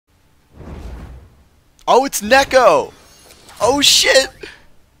Oh, it's Neko! Oh shit!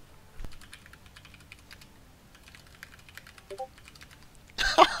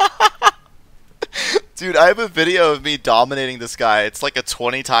 Dude, I have a video of me dominating this guy. It's like a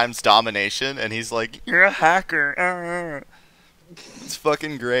 20 times domination, and he's like, "You're a hacker." It's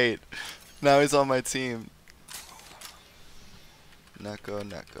fucking great. Now he's on my team. Neko,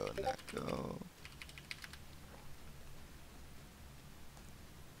 Neko, Neko.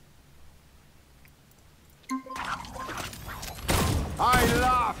 I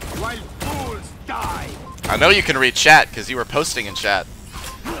laugh while fools die. I know you can read chat because you were posting in chat.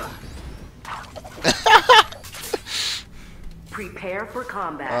 Prepare for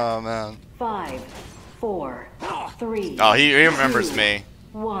combat. Oh man. 5, 4, 3. Oh, he remembers 2, me.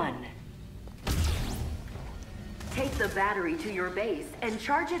 1. Take the battery to your base and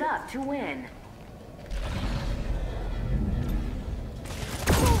charge it up to win.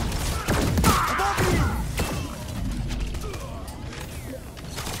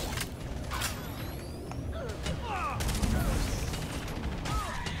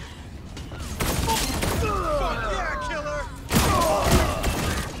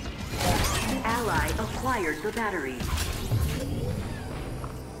 Ally acquired the battery.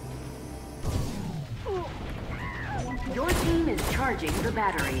 Your team is charging the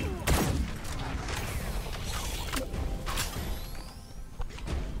battery.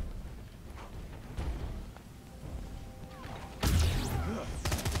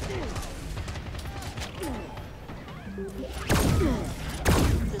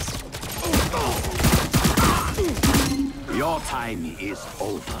 Your time is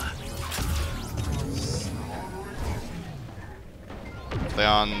over. They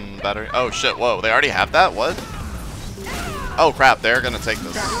on battery? Oh shit, whoa, they already have that? What? Oh crap, they're gonna take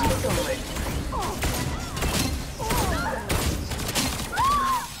this.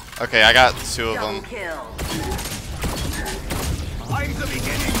 Okay, I got 2 of them. I'm the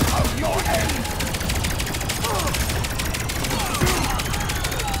beginning of your end.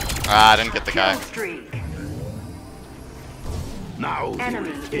 Ah, I didn't get the guy. Now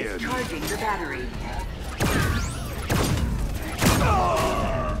Enemy is charging the battery.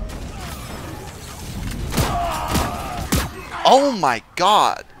 Oh my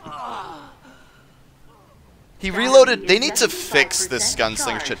god! He reloaded. They need to fix this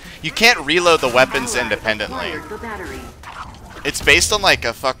gunslinger shit. You can't reload the weapons independently. It's based on like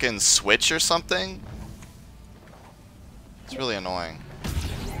a fucking switch or something. It's really annoying.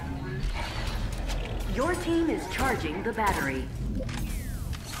 Your team is charging the battery.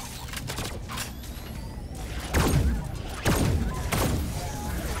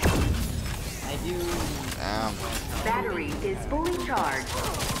 Damn. Battery is fully charged.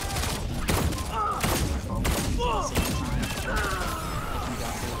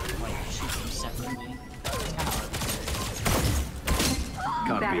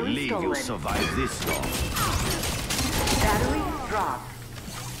 Can't Battery believe you stolen. survived this long. Battery dropped.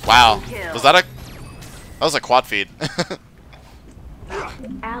 Wow. Was that a... That was a quad feed.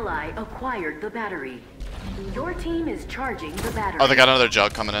 Ally acquired the battery. Your team is charging the battery. Oh, they got another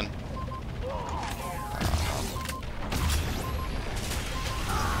jug coming in.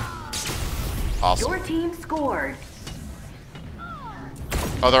 Awesome. Your team scored.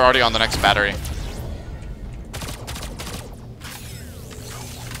 Oh, they're already on the next battery.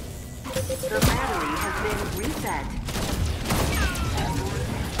 The battery has been reset.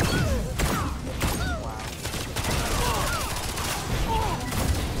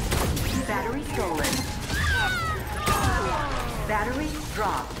 Battery stolen. Battery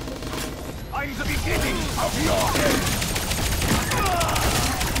dropped. I'm the beginning of your end.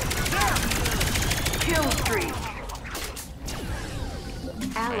 Kill streak.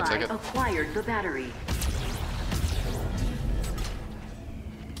 take Ally it. acquired the battery.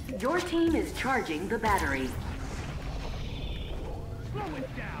 Your team is charging the battery. Throw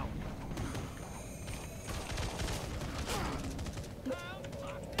it down.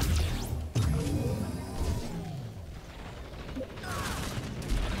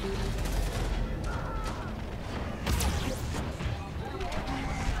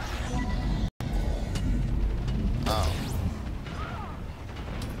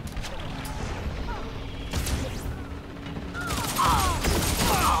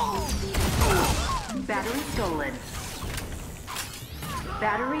 Battery stolen.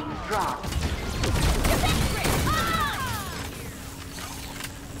 Battery dropped.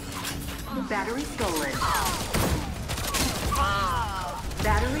 Battery stolen.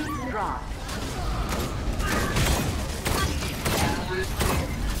 Battery dropped.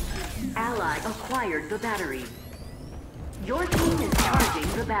 Ally acquired the battery. Your team is charging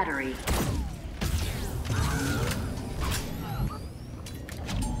the battery.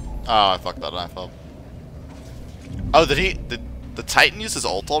 Oh, I fucked that knife up. Oh, did the Titan use his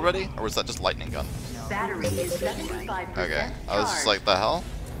ult already? Or was that just lightning gun? Battery is 75% Okay. I was just charged. like, the hell?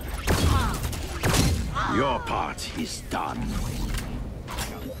 Your part is done.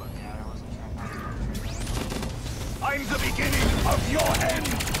 I'm the beginning of your end.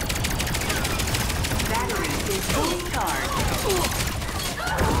 Battery is fully charged.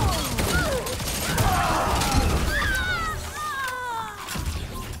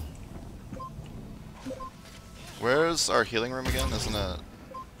 Where's our healing room again? Isn't it?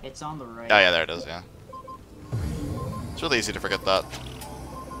 It's on the right. Oh, yeah, there it is, yeah. It's really easy to forget that.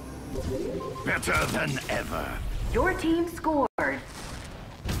 Better than ever. Your team scored.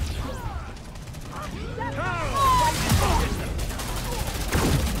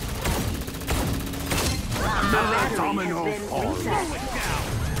 Another Battery domino has been falls. reset.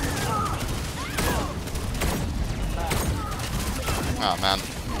 Oh, man.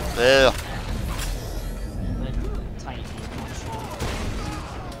 Ugh. The Titan.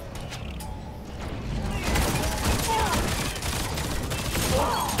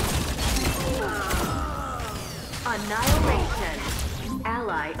 Annihilation.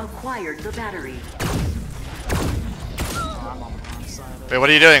 Ally acquired the battery. Oh, I'm on the wrong side of Wait, what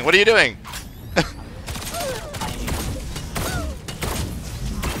are you doing? What are you doing?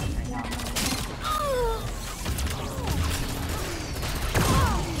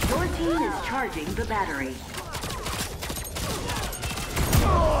 Your team is charging the battery.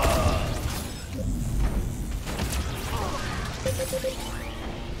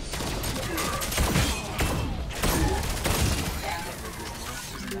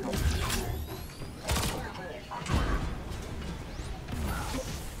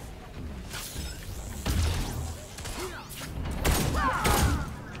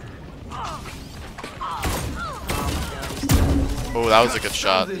 Oh, that was a good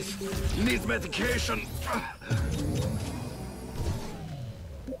shot. Needs medication.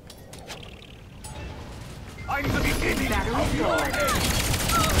 I'm the beginning Battery of your stored.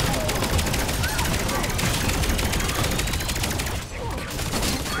 end.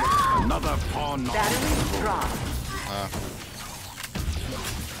 Another pawn. Battery dropped.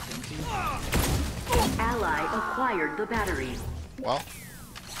 Ally acquired the battery. Well,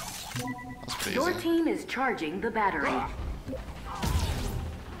 that's pretty Your easy. team is charging the battery.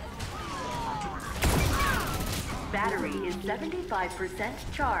 Battery is 75%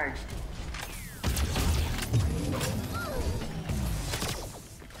 charged.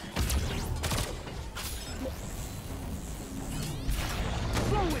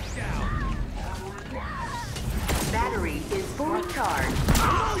 Throw it down. Battery is fully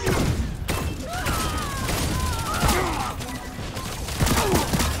charged.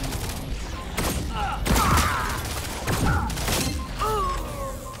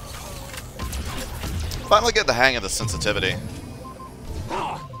 Finally get the hang of the sensitivity.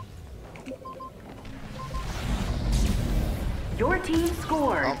 Your team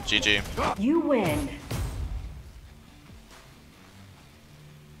scored. Oh, GG. You win.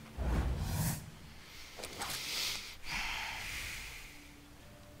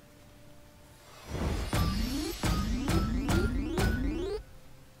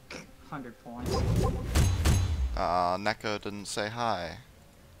 $100 points. Neko didn't say hi.